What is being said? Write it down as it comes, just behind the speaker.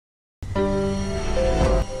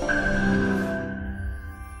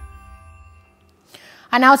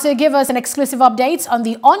And now to give us an exclusive update on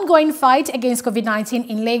the ongoing fight against COVID-19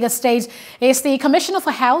 in Lagos State is the Commissioner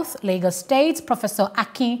for Health, Lagos State, Professor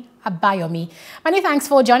Akin Abayomi. Many thanks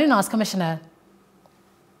for joining us, Commissioner.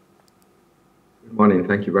 Good morning.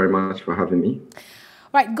 Thank you very much for having me.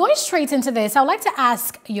 Right, going straight into this, I would like to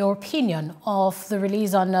ask your opinion of the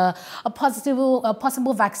release on a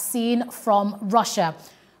possible vaccine from Russia.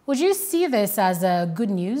 Would you see this as good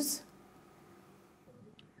news?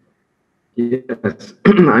 Yes,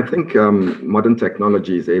 I think modern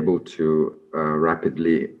technology is able to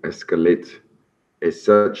rapidly escalate a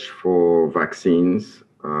search for vaccines.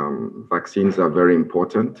 Vaccines are very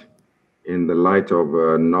important in the light of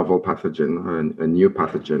a novel pathogen, a new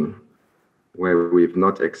pathogen, where we've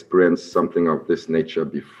not experienced something of this nature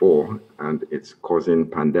before, and it's causing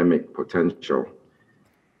pandemic potential.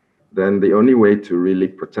 Then the only way to really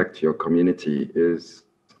protect your community is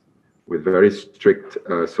with very strict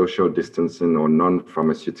social distancing or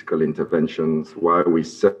non-pharmaceutical interventions while we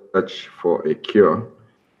search for a cure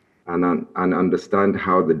and understand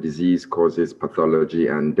how the disease causes pathology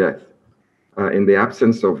and death. In the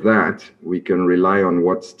absence of that, we can rely on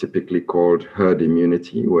what's typically called herd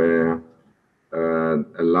immunity, where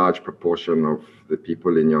a large proportion of the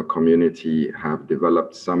people in your community have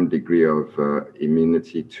developed some degree of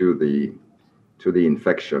immunity to the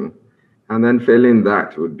infection. And then failing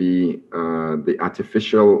that would be the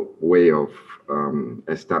artificial way of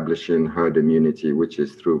establishing herd immunity, which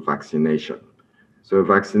is through vaccination. So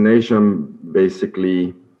vaccination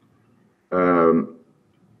basically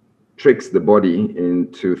tricks the body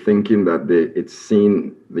into thinking that it's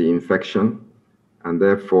seen the infection and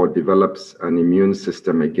therefore develops an immune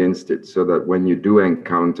system against it, so that when you do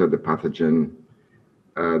encounter the pathogen,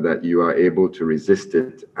 that you are able to resist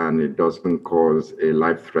it and it doesn't cause a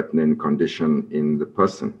life-threatening condition in the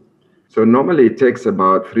person. So normally it takes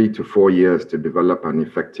about 3 to 4 years to develop an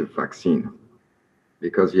effective vaccine,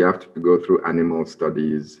 because you have to go through animal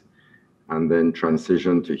studies and then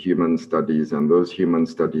transition to human studies, and those human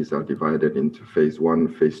studies are divided into phase 1,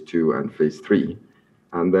 phase 2, and phase 3.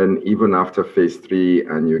 And then even after phase 3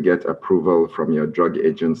 and you get approval from your drug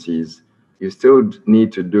agencies, you still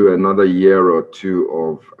need to do another year or two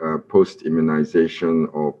of post-immunization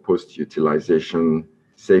or post-utilization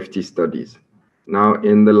safety studies. Now,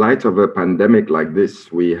 in the light of a pandemic like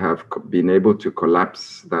this, we have been able to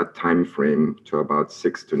collapse that time frame to about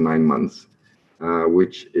 6 to 9 months,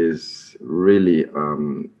 which is really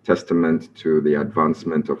testament to the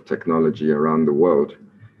advancement of technology around the world.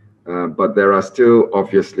 But there are still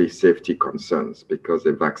obviously safety concerns, because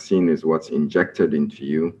a vaccine is what's injected into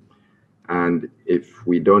you. And if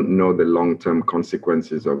we don't know the long-term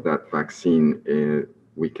consequences of that vaccine,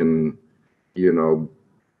 we can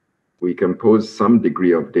pose some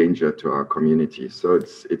degree of danger to our community. So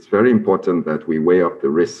it's very important that we weigh up the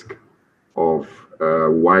risk of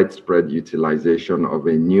widespread utilization of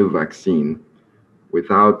a new vaccine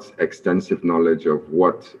without extensive knowledge of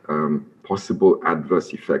what possible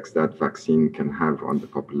adverse effects that vaccine can have on the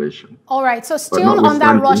population. All right, so still on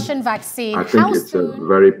that Russian vaccine, I think it's a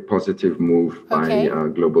very positive move by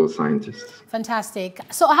global scientists. Fantastic.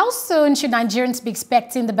 So how soon should Nigerians be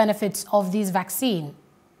expecting the benefits of this vaccine?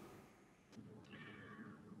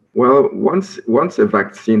 Well, once a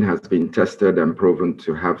vaccine has been tested and proven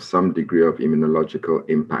to have some degree of immunological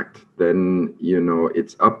impact, then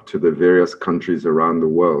it's up to the various countries around the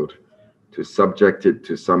world to subject it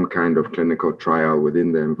to some kind of clinical trial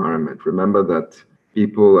within the environment. Remember that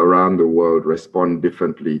people around the world respond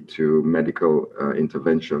differently to medical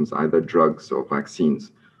interventions, either drugs or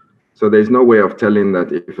vaccines. So there's no way of telling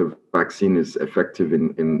that if a vaccine is effective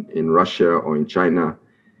in Russia or in China,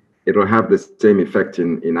 it'll have the same effect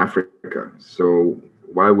in Africa. So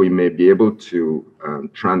while we may be able to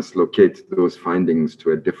translocate those findings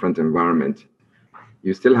to a different environment,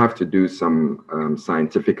 you still have to do some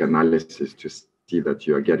scientific analysis to see that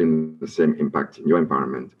you are getting the same impact in your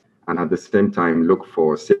environment. And at the same time, look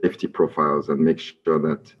for safety profiles and make sure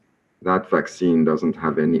that that vaccine doesn't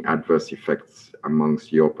have any adverse effects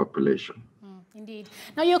amongst your population. Indeed.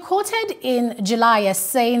 Now, you're quoted in July as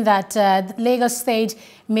saying that Lagos State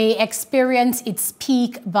may experience its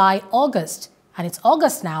peak by August, and it's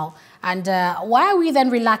August now. And why are we then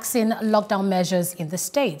relaxing lockdown measures in the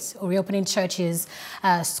states, or reopening churches,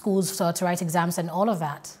 schools to write exams and all of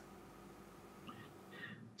that?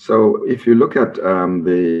 So if you look at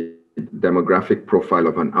the demographic profile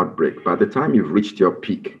of an outbreak, by the time you've reached your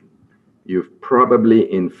peak, you've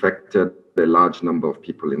probably infected a large number of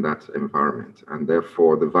people in that environment, and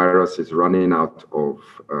therefore the virus is running out of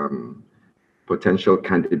potential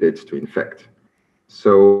candidates to infect.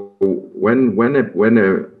 So when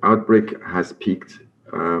an outbreak has peaked,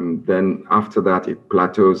 then after that, it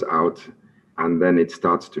plateaus out and then it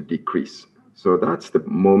starts to decrease. So that's the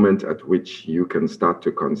moment at which you can start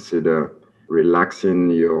to consider relaxing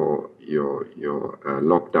your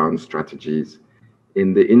lockdown strategies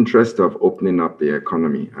in the interest of opening up the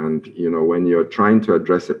economy. And when you're trying to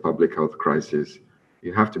address a public health crisis,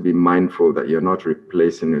 you have to be mindful that you're not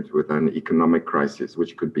replacing it with an economic crisis,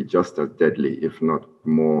 which could be just as deadly, if not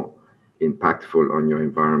more impactful on your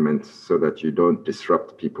environment, so that you don't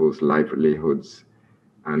disrupt people's livelihoods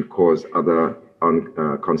and cause other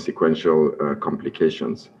consequential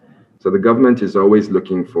complications. So the government is always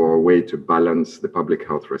looking for a way to balance the public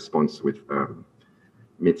health response with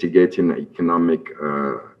mitigating economic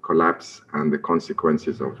collapse and the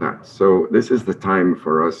consequences of that. So this is the time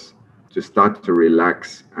for us to start to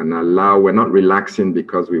relax and allow. We're not relaxing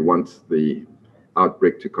because we want the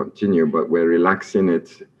outbreak to continue, but we're relaxing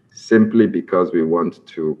it simply because we want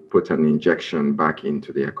to put an injection back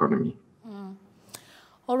into the economy.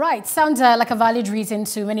 All right, sounds like a valid reason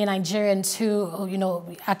to many Nigerians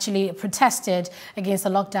who, actually protested against the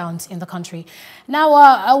lockdowns in the country.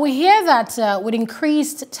 Now, we hear that with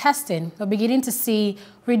increased testing, we're beginning to see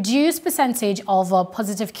reduced percentage of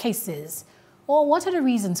positive cases. Or what are the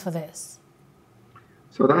reasons for this?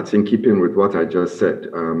 So that's in keeping with what I just said.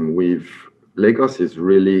 Lagos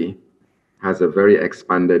has a very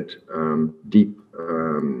expanded, deep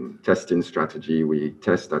testing strategy. We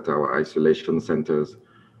test at our isolation centers.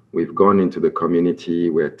 We've gone into the community.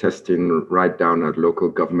 We're testing right down at local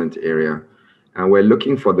government area. And we're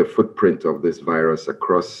looking for the footprint of this virus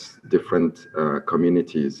across different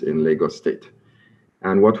communities in Lagos State.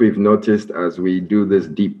 And what we've noticed as we do this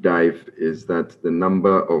deep dive is that the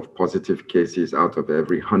number of positive cases out of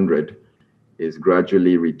every 100 is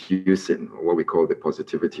gradually reducing, what we call the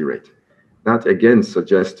positivity rate. That again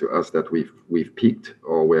suggests to us that we've peaked,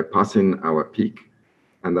 or we're passing our peak,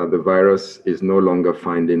 and that the virus is no longer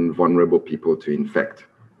finding vulnerable people to infect.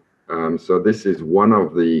 So this is one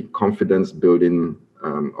of the confidence building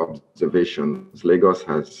observations. Lagos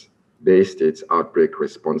has based its outbreak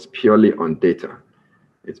response purely on data.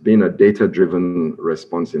 It's been a data-driven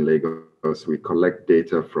response in Lagos. We collect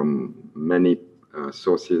data from many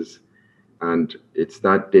sources, and it's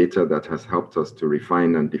that data that has helped us to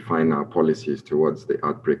refine and define our policies towards the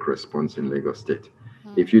outbreak response in Lagos State.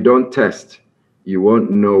 If you don't test, you won't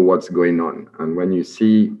know what's going on. And when you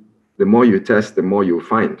see, the more you test, the more you'll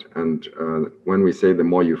find. And when we say the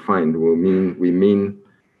more you find, we mean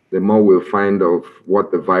the more we'll find of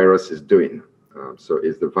what the virus is doing. So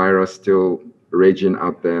is the virus still raging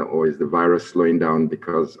out there, or is the virus slowing down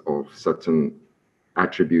because of certain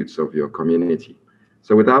attributes of your community?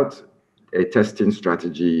 So without a testing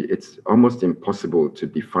strategy, it's almost impossible to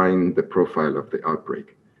define the profile of the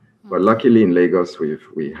outbreak. But luckily in Lagos,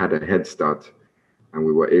 we had a head start, and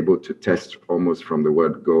we were able to test almost from the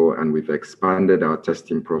word go, and we've expanded our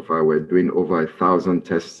testing profile. We're doing over 1,000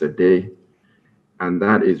 tests a day, and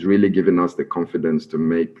that is really giving us the confidence to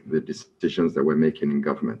make the decisions that we're making in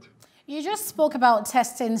government. You just spoke about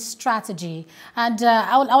testing strategy, and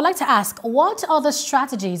I would like to ask, what other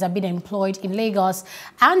strategies are being employed in Lagos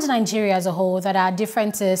and Nigeria as a whole that are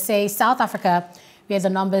different to, say, South Africa, where the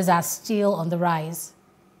numbers are still on the rise?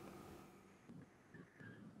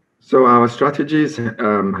 So our strategies have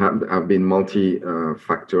been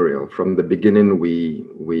multifactorial. From the beginning,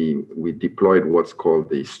 we deployed what's called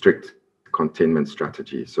the strict containment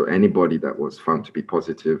strategy. So anybody that was found to be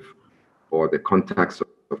positive, or the contacts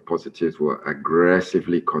of positives, were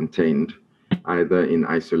aggressively contained, either in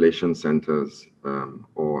isolation centers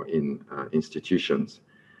or in institutions.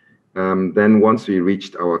 Then once we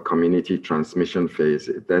reached our community transmission phase,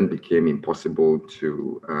 it then became impossible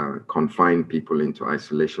to confine people into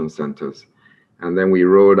isolation centers. And then we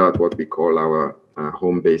rolled out what we call our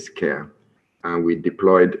home-based care. And we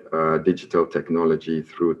deployed digital technology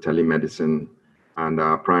through telemedicine and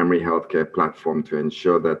our primary healthcare platform to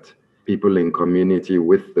ensure that people in community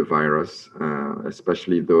with the virus,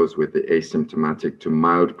 especially those with the asymptomatic to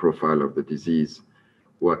mild profile of the disease,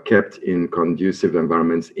 were kept in conducive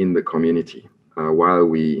environments in the community, while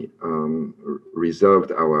we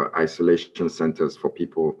reserved our isolation centers for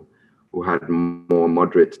people who had more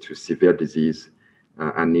moderate to severe disease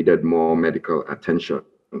and needed more medical attention,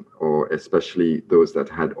 or especially those that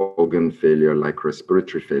had organ failure like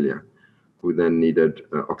respiratory failure, who then needed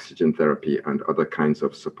oxygen therapy and other kinds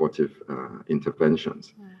of supportive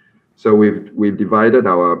interventions. So we've divided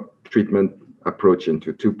our treatment approach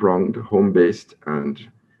into two-pronged, home-based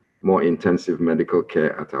and more intensive medical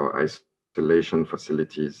care at our isolation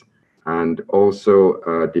facilities, and also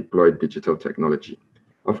deployed digital technology.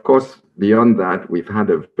 Of course, beyond that, we've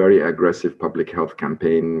had a very aggressive public health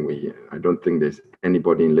campaign. I don't think there's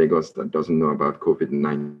anybody in Lagos that doesn't know about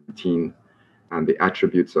COVID-19 and the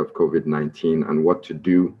attributes of COVID-19 and what to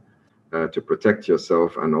do to protect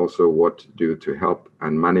yourself, and also what to do to help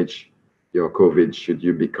and manage your COVID should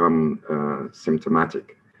you become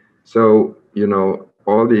symptomatic. So,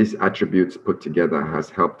 all these attributes put together has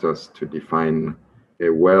helped us to define a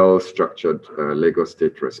well-structured Lagos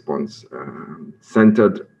State response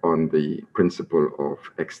centered on the principle of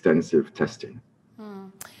extensive testing.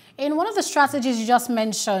 In one of the strategies you just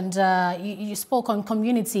mentioned, you spoke on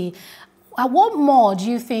community. What more do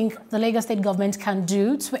you think the Lagos State government can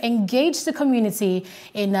do to engage the community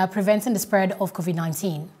in preventing the spread of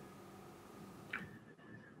COVID-19?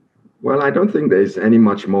 Well, I don't think there's any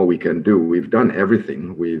much more we can do. We've done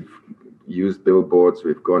everything. We've used billboards,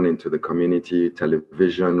 we've gone into the community,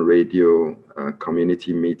 television, radio,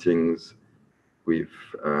 community meetings, we've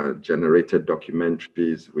generated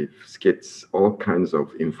documentaries, we've skits, all kinds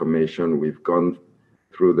of information. We've gone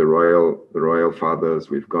through the royal fathers,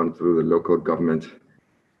 we've gone through the local government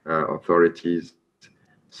authorities.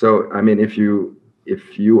 So, I mean, if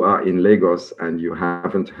you are in Lagos and you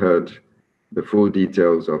haven't heard the full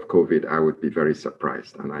details of COVID, I would be very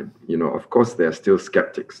surprised. And of course, there are still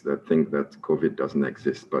skeptics that think that COVID doesn't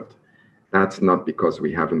exist, but that's not because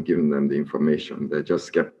we haven't given them the information. They're just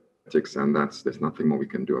skeptics, and there's nothing more we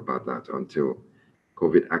can do about that until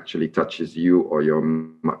COVID actually touches you or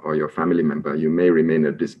your family member. You may remain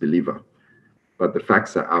a disbeliever, but the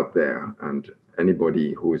facts are out there, and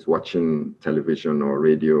anybody who is watching television or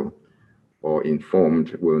radio or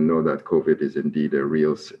informed will know that COVID is indeed a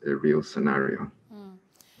real scenario.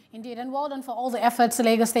 Indeed, and well done for all the efforts the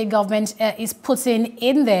Lagos State government is putting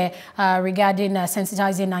in there regarding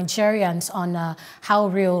sensitizing Nigerians on how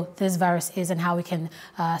real this virus is and how we can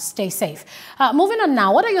stay safe. Moving on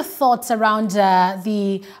now, what are your thoughts around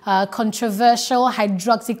the controversial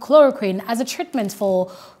hydroxychloroquine as a treatment for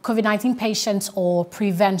COVID-19 patients or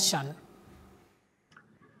prevention?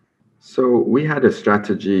 So we had a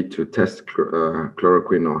strategy to test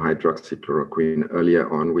chloroquine or hydroxychloroquine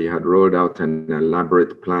earlier on. We had rolled out an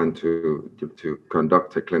elaborate plan to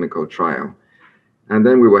conduct a clinical trial. And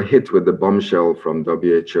then we were hit with the bombshell from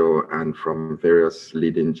WHO and from various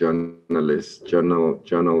leading journalists,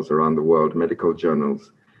 journals around the world, medical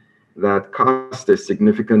journals, that cast a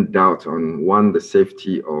significant doubt on, one, the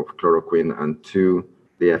safety of chloroquine, and two,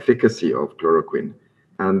 the efficacy of chloroquine.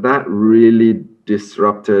 And that really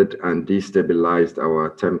disrupted and destabilized our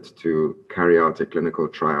attempt to carry out a clinical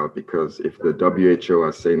trial, because if the WHO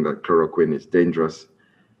are saying that chloroquine is dangerous,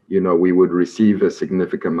 we would receive a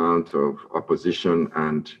significant amount of opposition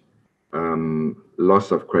and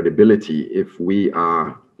loss of credibility. If we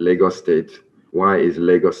are Lagos State, why is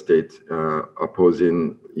Lagos State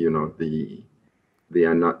opposing, the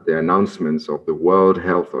announcements of the World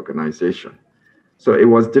Health Organization? So it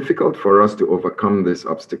was difficult for us to overcome this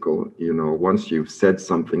obstacle. Once you've said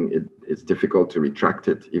something, it's difficult to retract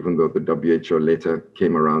it, even though the WHO later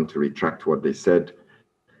came around to retract what they said.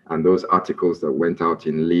 And those articles that went out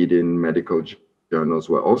in leading medical journals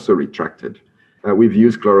were also retracted. We've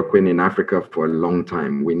used chloroquine in Africa for a long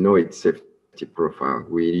time. We know its safety profile.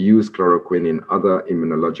 We use chloroquine in other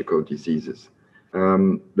immunological diseases.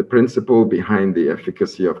 The principle behind the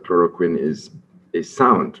efficacy of chloroquine is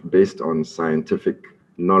sound, based on scientific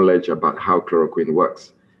knowledge about how chloroquine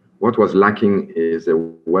works. What was lacking is a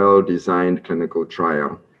well-designed clinical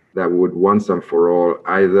trial that would once and for all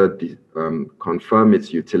either confirm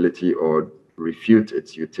its utility or refute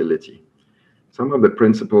its utility. Some of the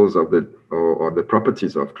principles of or the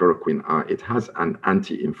properties of chloroquine are it has an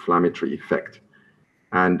anti-inflammatory effect.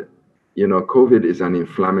 And COVID is an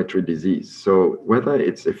inflammatory disease. So whether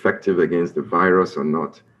it's effective against the virus or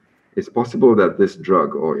not, it's possible that this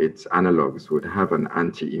drug or its analogs would have an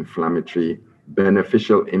anti-inflammatory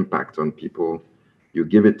beneficial impact on people you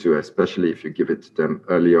give it to, especially if you give it to them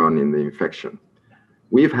early on in the infection.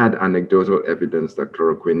 We've had anecdotal evidence that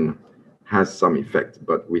chloroquine has some effect,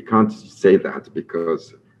 but we can't say that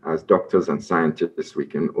because as doctors and scientists, we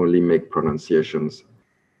can only make pronunciations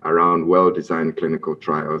around well-designed clinical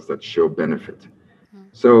trials that show benefit.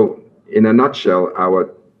 So in a nutshell,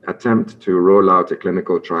 our attempt to roll out a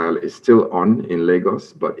clinical trial is still on in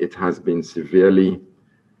Lagos, but it has been severely,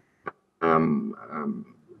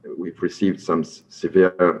 we've received some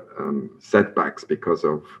severe setbacks because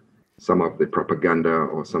of some of the propaganda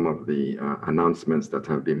or some of the announcements that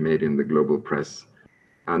have been made in the global press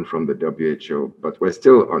and from the WHO. But we're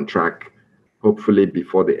still on track hopefully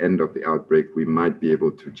before the end of the outbreak, we might be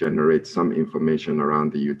able to generate some information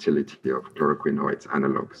around the utility of chloroquine or its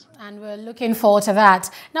analogs. And we're looking forward to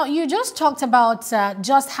that. Now, you just talked about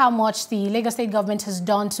just how much the Lagos State government has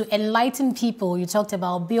done to enlighten people. You talked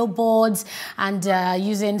about billboards and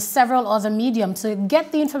using several other mediums to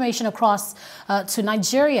get the information across to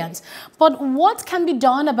Nigerians. But what can be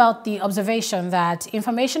done about the observation that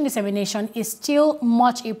information dissemination is still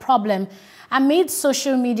much a problem amid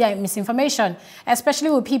social media misinformation, especially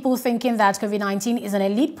with people thinking that COVID-19 is an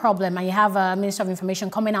elite problem, and you have a Minister of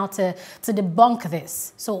Information coming out to debunk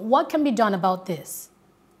this. So what can be done about this?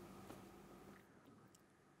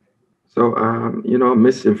 So,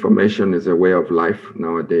 misinformation is a way of life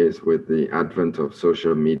nowadays with the advent of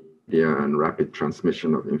social media and rapid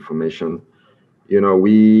transmission of information.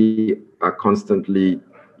 We are constantly,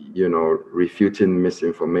 refuting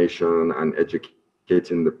misinformation and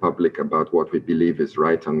educating the public about what we believe is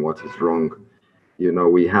right and what is wrong.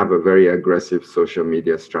 We have a very aggressive social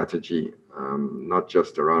media strategy, not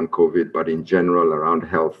just around COVID, but in general around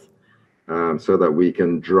health, so that we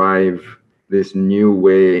can drive this new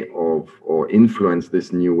way of, or influence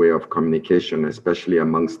this new way of communication, especially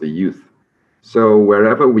amongst the youth. So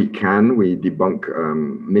wherever we can, we debunk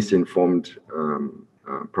misinformed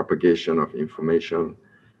propagation of information.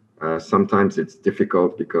 Sometimes it's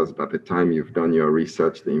difficult because by the time you've done your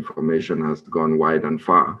research, the information has gone wide and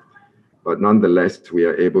far. But nonetheless, we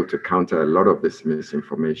are able to counter a lot of this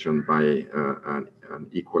misinformation by an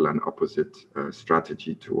equal and opposite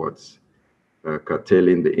strategy towards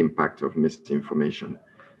curtailing the impact of misinformation.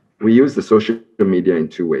 We use the social media in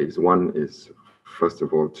two ways. One is, first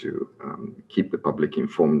of all, to keep the public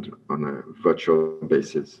informed on a virtual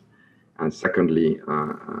basis. And secondly,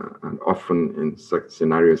 and often in such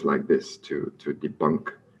scenarios like this, to debunk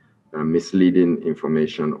misleading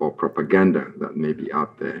information or propaganda that may be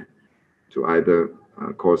out there to either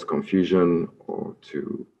cause confusion or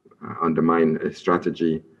to undermine a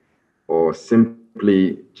strategy or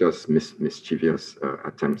simply just mischievous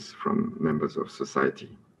attempts from members of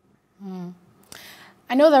society.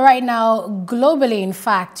 I know that right now, globally, in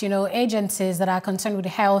fact, agencies that are concerned with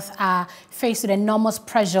health are faced with enormous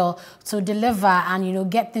pressure to deliver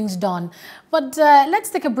and, get things done. But let's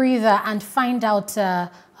take a breather and find out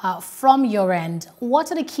from your end,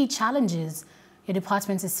 what are the key challenges your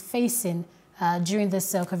department is facing during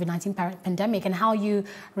this COVID-19 pandemic and how you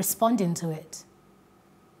responding to it?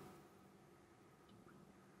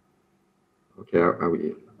 Okay,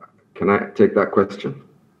 can I take that question?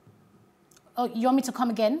 Oh, you want me to come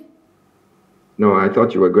again? No, I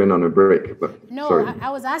thought you were going on a break, but no, sorry. I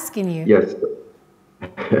was asking you. Yes.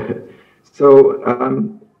 So,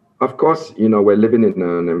 of course, we're living in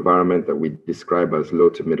an environment that we describe as low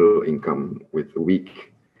to middle income with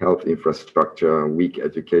weak health infrastructure, weak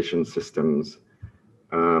education systems,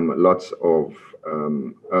 lots of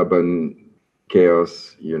urban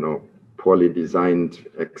chaos, poorly designed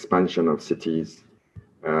expansion of cities,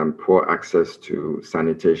 poor access to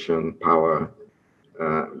sanitation, power,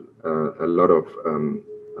 a lot of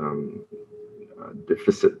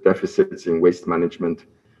deficits in waste management.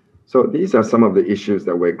 So these are some of the issues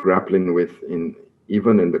that we're grappling with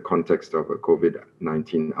even in the context of a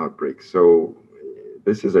COVID-19 outbreak. So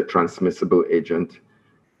this is a transmissible agent.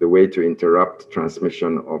 The way to interrupt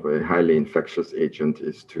transmission of a highly infectious agent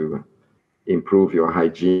is to improve your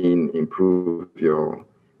hygiene, improve your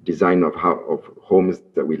design of homes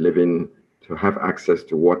that we live in, to have access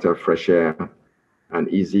to water, fresh air, and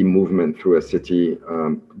easy movement through a city,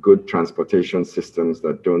 good transportation systems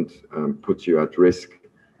that don't put you at risk,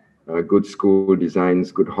 good school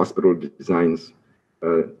designs, good hospital designs,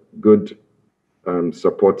 good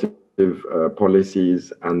supportive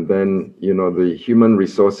policies, and then the human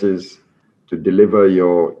resources to deliver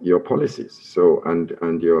your policies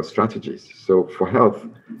and your strategies. So for health,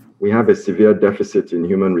 we have a severe deficit in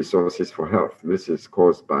human resources for health. This is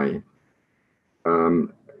caused by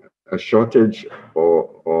a shortage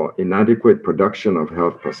or inadequate production of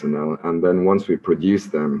health personnel. And then once we produce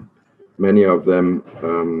them, many of them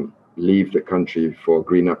leave the country for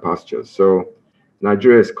greener pastures. So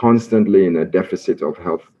Nigeria is constantly in a deficit of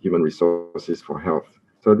human resources for health.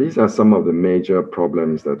 So these are some of the major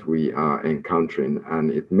problems that we are encountering,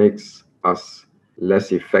 and it makes us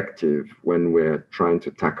less effective when we're trying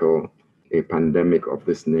to tackle a pandemic of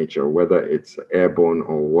this nature, whether it's airborne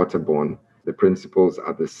or waterborne. The principles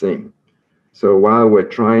are the same. So while we're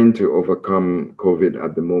trying to overcome COVID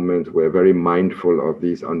at the moment, we're very mindful of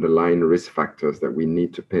these underlying risk factors that we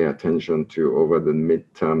need to pay attention to over the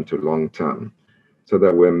midterm to long term, so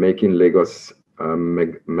that we're making Lagos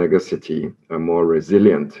megacity more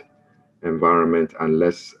resilient environment and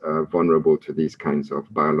less vulnerable to these kinds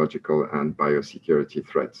of biological and biosecurity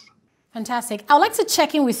threats. Fantastic. I would like to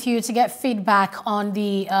check in with you to get feedback on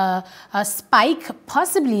the spike,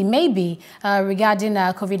 possibly, maybe, regarding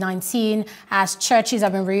COVID-19, as churches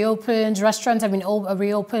have been reopened, restaurants have been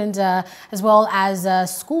reopened, as well as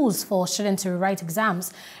schools for students to write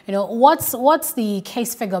exams. You know, what's the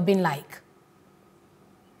case figure been like?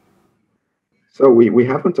 So we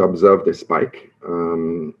haven't observed a spike.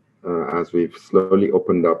 As we've slowly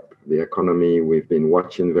opened up the economy, we've been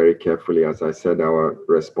watching very carefully. As I said, our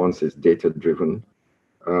response is data-driven.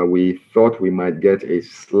 We thought we might get a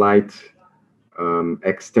slight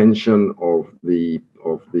extension of the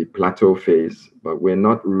plateau phase, but we're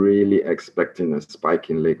not really expecting a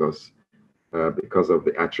spike in Lagos because of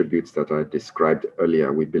the attributes that I described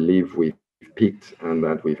earlier. We believe we've peaked and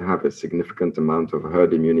that we have a significant amount of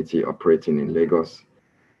herd immunity operating in Lagos.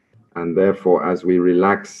 And therefore, as we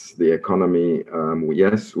relax the economy,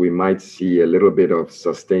 yes, we might see a little bit of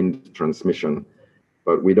sustained transmission,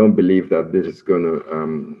 but we don't believe that this is going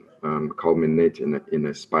to culminate in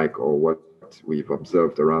a spike or what we've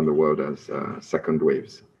observed around the world as second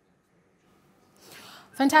waves.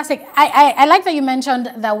 Fantastic. I like that you mentioned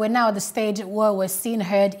that we're now at the stage where we're seeing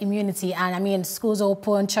herd immunity, and I mean, schools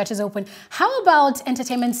open, churches open. How about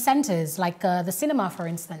entertainment centers like the cinema, for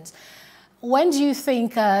instance? When do you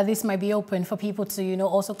think this might be open for people to, you know,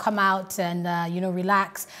 also come out and, you know,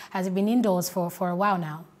 relax? Has it been indoors for a while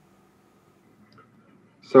now?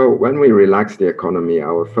 So when we relax the economy,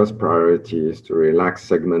 our first priority is to relax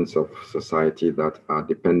segments of society that are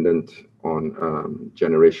dependent on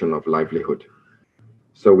generation of livelihood.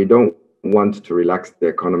 So we don't want to relax the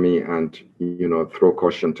economy and, you know, throw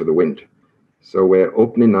caution to the wind. So we're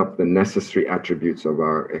opening up the necessary attributes of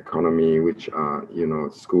our economy, which are, you know,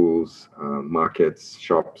 schools, markets,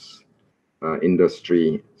 shops,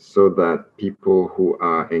 industry, so that people who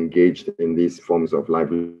are engaged in these forms of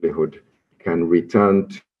livelihood can return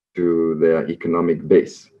to their economic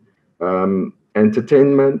base.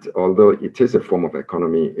 Entertainment, although it is a form of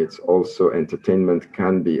economy, it's also entertainment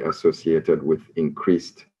can be associated with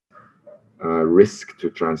increased risk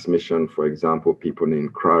to transmission. For example, people in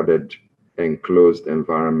crowded, enclosed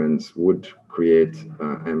environments would create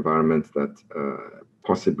environments that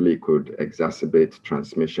possibly could exacerbate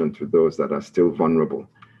transmission to those that are still vulnerable.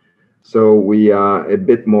 So we are a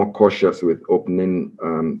bit more cautious with opening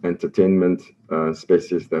entertainment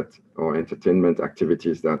spaces or entertainment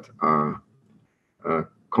activities that are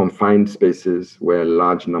confined spaces where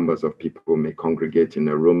large numbers of people may congregate in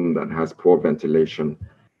a room that has poor ventilation,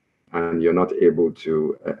 and you're not able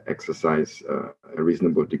to exercise a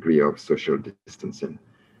reasonable degree of social distancing.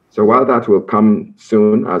 So while that will come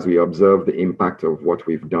soon, as we observe the impact of what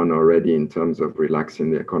we've done already in terms of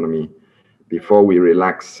relaxing the economy, before we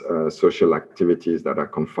relax social activities that are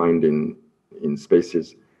confined in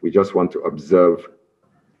spaces, we just want to observe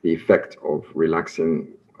the effect of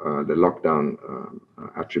relaxing the lockdown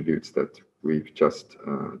attributes that we've just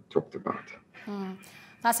talked about.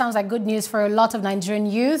 That sounds like good news for a lot of Nigerian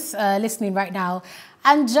youth listening right now.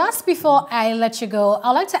 And just before I let you go,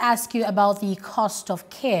 I'd like to ask you about the cost of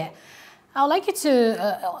care. I would like you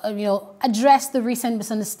to, you know, address the recent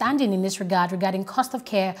misunderstanding in this regard regarding cost of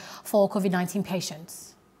care for COVID-19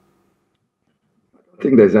 patients. I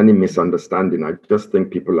think there's any misunderstanding. I just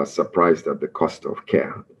think people are surprised at the cost of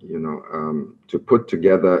care. You know, to put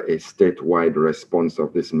together a statewide response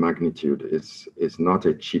of this magnitude is not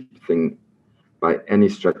a cheap thing by any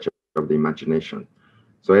stretch of the imagination.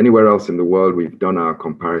 So anywhere else in the world, we've done our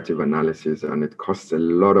comparative analysis, and it costs a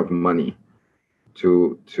lot of money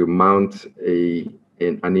to mount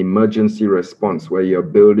an emergency response where you're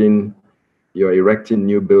erecting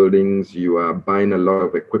new buildings, you are buying a lot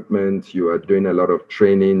of equipment, you are doing a lot of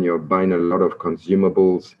training, you're buying a lot of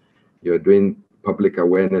consumables, you're doing public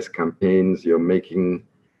awareness campaigns, you're making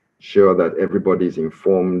sure that everybody's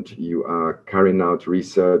informed, you are carrying out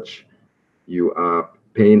research, you are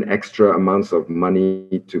paying extra amounts of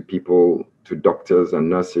money to people, to doctors and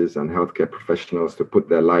nurses and healthcare professionals to put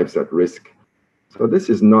their lives at risk. So this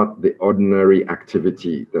is not the ordinary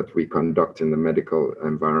activity that we conduct in the medical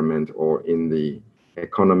environment or in the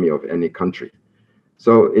economy of any country.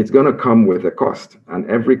 So it's going to come with a cost, and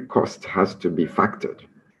every cost has to be factored.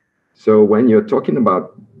 So when you're talking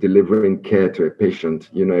about delivering care to a patient,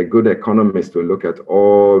 you know, a good economist will look at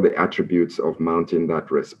all the attributes of mounting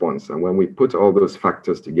that response. And when we put all those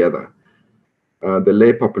factors together, the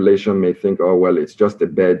lay population may think, oh, well, it's just a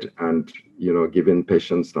bed and, you know, giving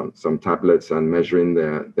patients some tablets and measuring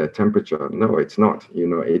their temperature. No, it's not. You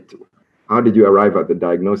know, how did you arrive at the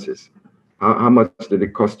diagnosis? How much did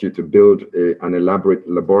it cost you to build an elaborate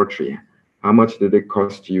laboratory? How much did it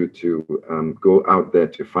cost you to go out there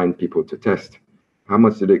to find people to test? How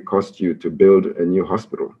much did it cost you to build a new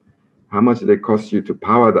hospital? How much did it cost you to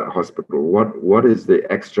power that hospital? What is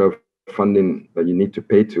the extra funding that you need to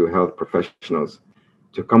pay to health professionals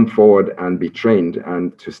to come forward and be trained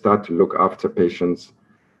and to start to look after patients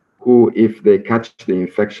who, if they catch the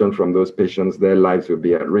infection from those patients, their lives will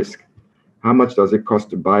be at risk? How much does it cost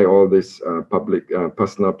to buy all this public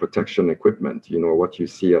personal protection equipment? You know, what you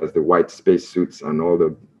see as the white space suits and all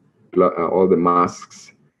the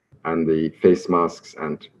masks and the face masks,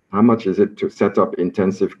 and how much is it to set up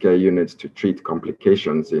intensive care units to treat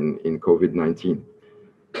complications in COVID-19?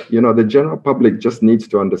 You know, the general public just needs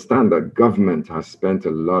to understand that government has spent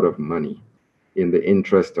a lot of money in the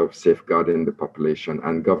interest of safeguarding the population,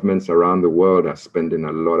 and governments around the world are spending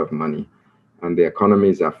a lot of money, and the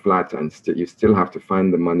economies are flat, and you still have to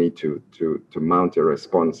find the money to mount a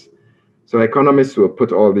response. So economists will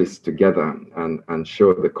put all this together and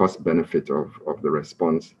show the cost benefit of the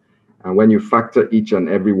response. And when you factor each and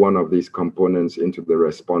every one of these components into the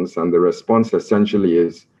response, and the response essentially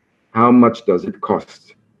is, how much does it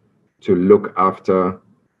cost to look after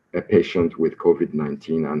a patient with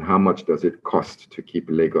COVID-19, and how much does it cost to keep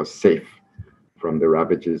Lagos safe from the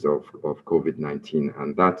ravages of COVID-19?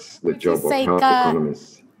 And that's the job of health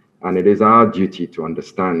economists. And it is our duty to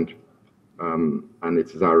understand, and it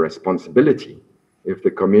is our responsibility. If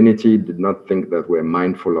the community did not think that we're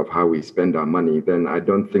mindful of how we spend our money, then I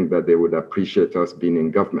don't think that they would appreciate us being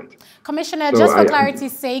in government. Commissioner, so just for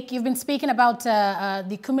clarity's sake, you've been speaking about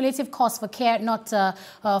the cumulative cost for care, not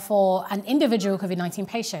for an individual COVID-19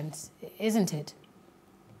 patient, isn't it?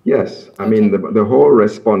 Yes, I mean the whole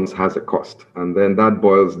response has a cost, and then that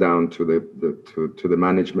boils down to the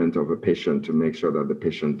management of a patient to make sure that the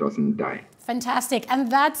patient doesn't die. Fantastic,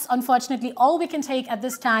 and that's unfortunately all we can take at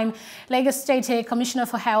this time. Lagos State Commissioner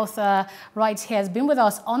for Health right here has been with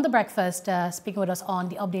us on The Breakfast, speaking with us on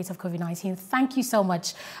the updates of COVID-19. Thank you so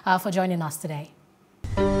much for joining us today.